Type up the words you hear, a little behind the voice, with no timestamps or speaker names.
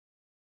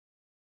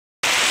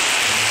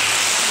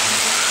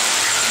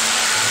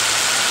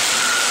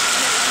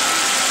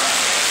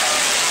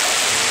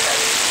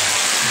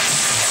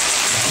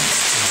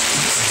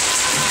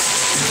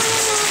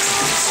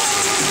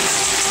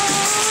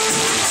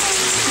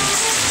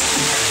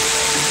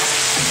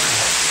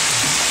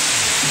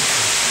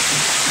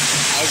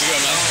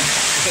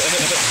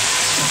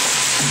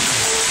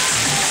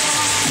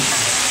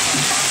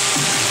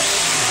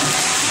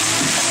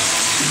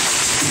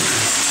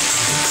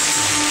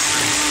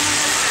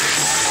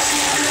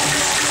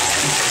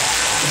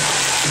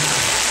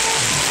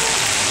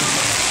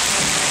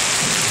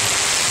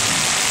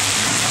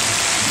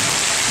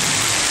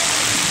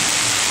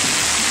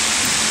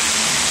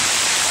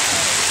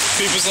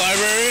People's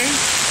Library,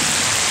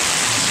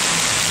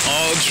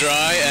 all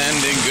dry and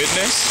in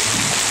goodness.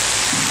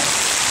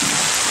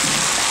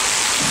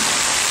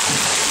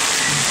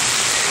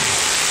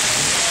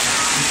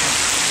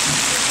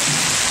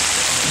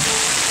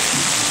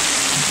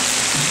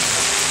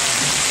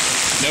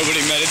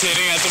 Nobody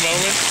meditating at the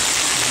moment.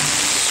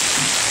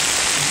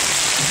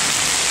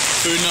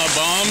 Food Not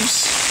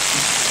Bombs,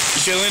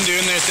 chilling,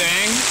 doing their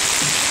thing.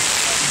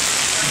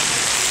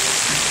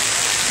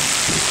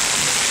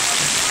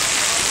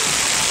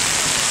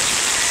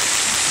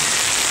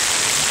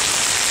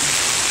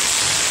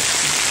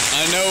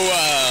 I know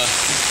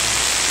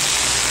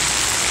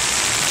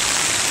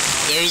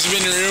there's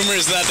been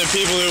rumors that the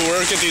people who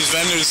work at these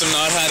vendors have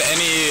not had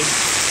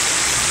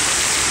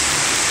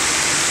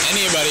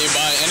anybody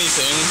buy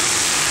anything,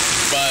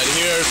 but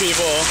here are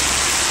people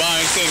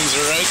buying things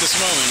right this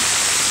moment.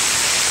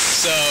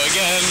 So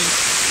again,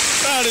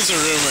 that is a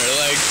rumor,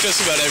 like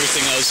just about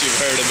everything else you've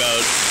heard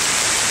about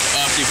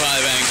Occupy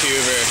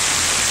Vancouver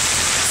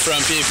from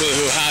people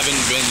who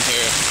haven't been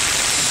here.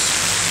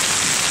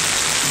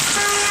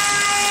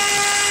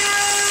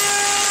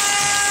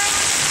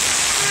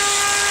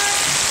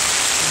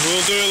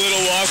 We'll do a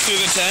little walk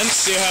through the tent,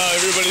 see how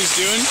everybody's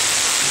doing,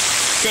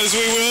 because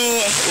we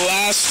will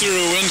last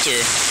through winter.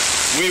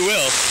 We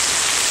will.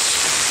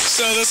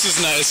 So this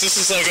is nice. This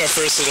is like our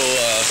first little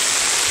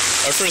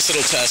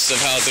test of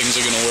how things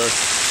are gonna work.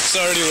 It's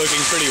already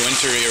looking pretty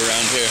wintry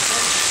around here.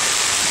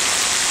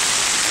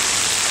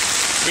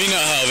 We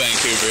know how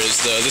Vancouver is,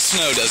 though. The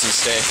snow doesn't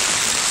stay.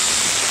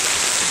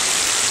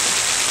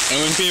 And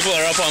when people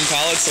are up on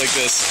pallets like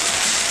this,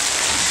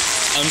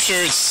 I'm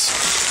sure it's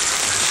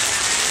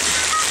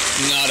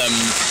not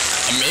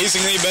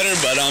amazingly better,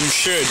 but I'm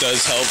sure it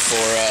does help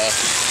for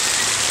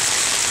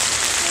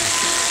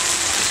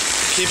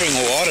keeping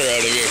water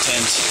out of your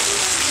tent.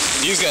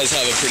 These guys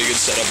have a pretty good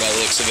setup by the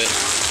looks of it.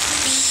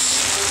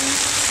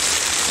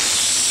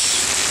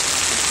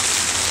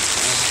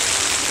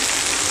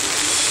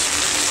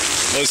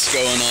 What's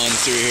going on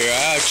through here?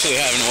 I actually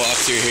haven't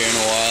walked through here in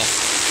a while.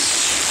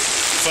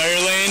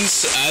 Fire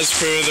lanes, as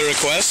per the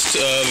request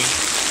of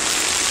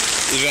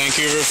the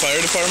Vancouver Fire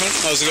Department.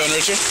 How's it going,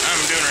 Richard?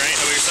 I'm doing alright.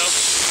 How about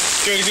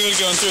yourself? Good, good.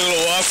 Going through a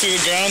little walk through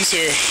the grounds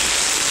here.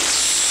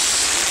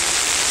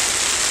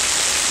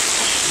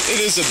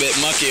 It is a bit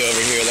mucky over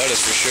here, that is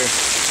for sure.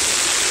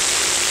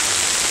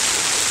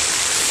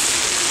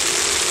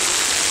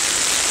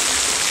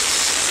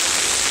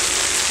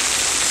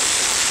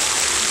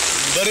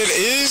 But it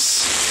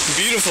is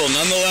beautiful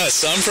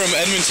nonetheless. I'm from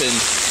Edmonton,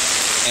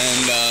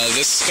 and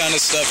this kind of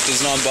stuff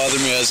does not bother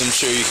me, as I'm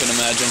sure you can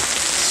imagine.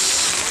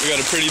 We got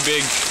a pretty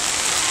big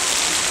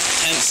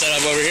tent set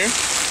up over here.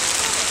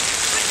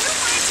 Would you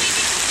mind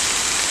taking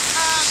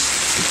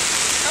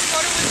a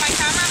photo with my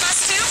camera of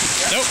us too?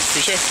 Nope,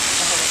 for sure.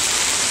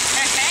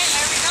 Okay,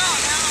 there we go.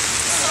 Now,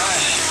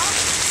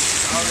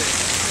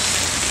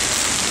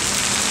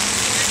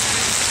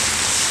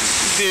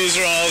 These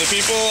are all the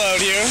people out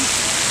here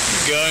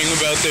going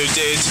about their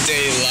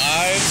day-to-day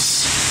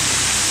lives.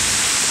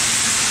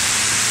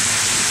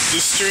 The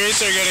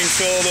streets are getting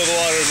filled with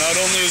water. Not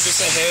only is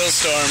this a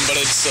hailstorm, but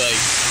it's like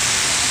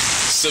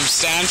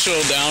substantial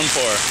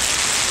downpour.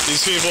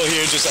 These people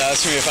here just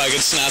asked me if I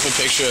could snap a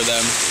picture of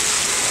them,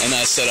 and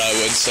I said I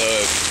would, so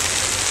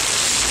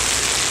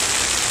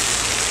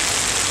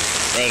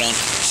right on.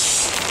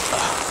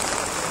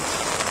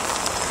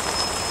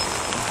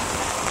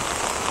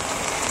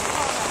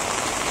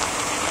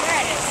 there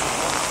it is.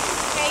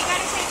 Okay, you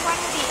gotta take one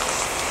with each.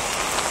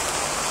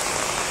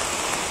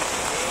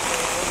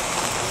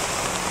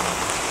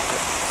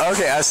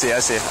 Okay, I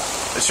see.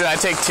 Should I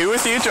take two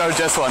with each or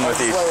just one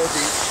with each? One with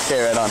each.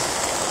 Okay, right on.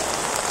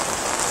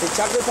 The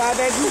chocolate pie,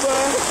 Vancouver.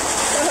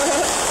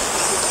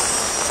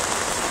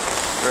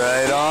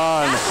 Right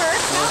on. That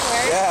works, that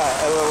works. Yeah,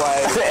 I don't know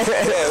why.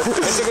 Yeah, it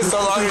took us so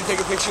long to take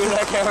a picture with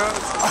that camera.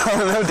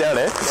 Oh, no doubt,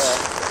 eh?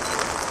 Yeah.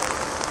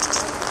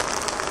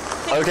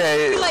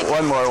 Okay, Like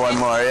one more,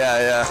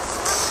 yeah.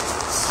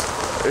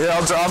 Here,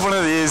 I'll drop one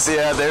of these,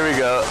 yeah, there we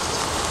go.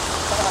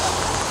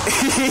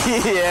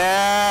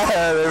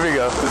 Yeah, there we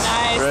go.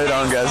 Nice. Right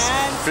on, Thanks, guys.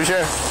 man. For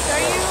sure. So are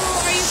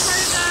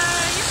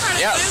you part of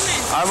Yeah,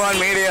 movement? I'm on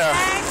media.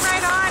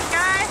 Right on,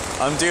 guy.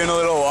 I'm doing a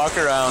little walk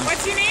around.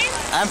 What's your name?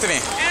 Anthony.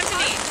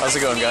 Anthony. How's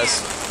it going,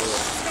 guys?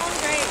 It's going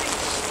great.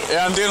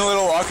 Yeah, I'm doing a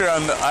little walk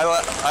around.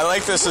 I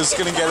like this. It's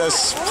gonna get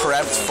us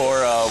prepped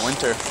for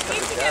winter.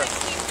 Keep together.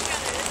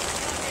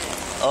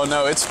 Oh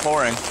no, it's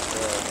pouring.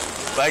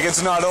 Like,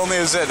 it's not only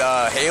is it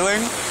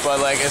hailing, but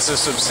like it's a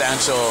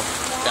substantial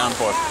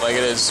downpour. Like,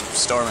 it is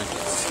storming.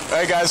 All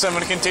right, guys, I'm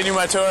gonna continue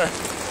my tour.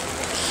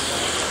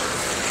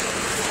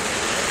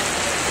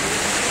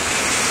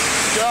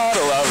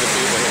 Gotta love the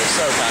people here,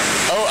 so kind.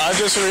 Oh, I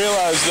just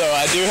realized though,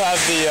 I do have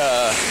the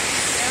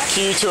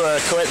key to our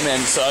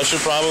equipment, so I should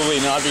probably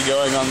not be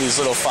going on these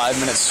little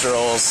 5-minute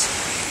strolls.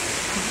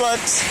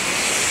 But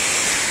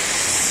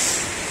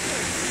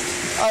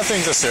I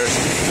think the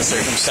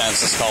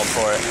circumstances called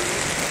for it.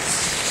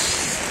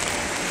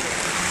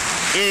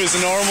 Here's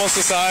a normal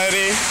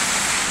society,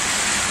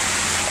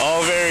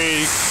 all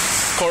very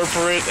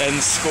corporate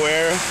and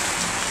square,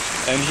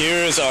 and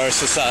here is our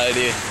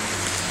society.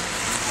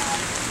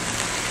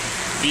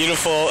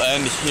 Beautiful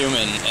and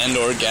human and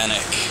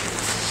organic.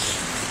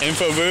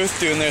 Info booth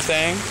doing their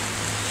thing.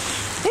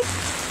 Whoop.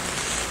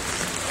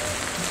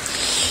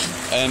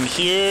 And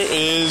here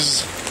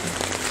is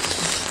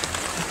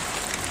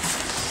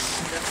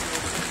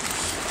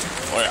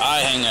where I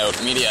hang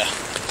out, media.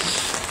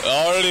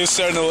 Already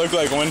starting to look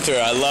like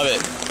winter. I love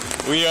it.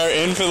 We are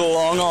in for the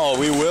long haul.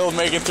 We will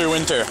make it through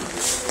winter.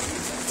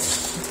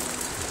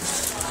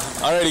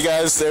 Alrighty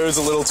guys, there was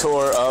a little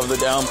tour of the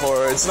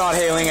downpour. It's not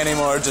hailing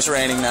anymore, just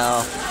raining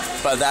now.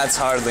 But that's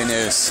hardly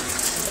news.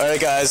 Alright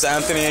guys,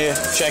 Anthony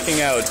checking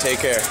out. Take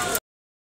care.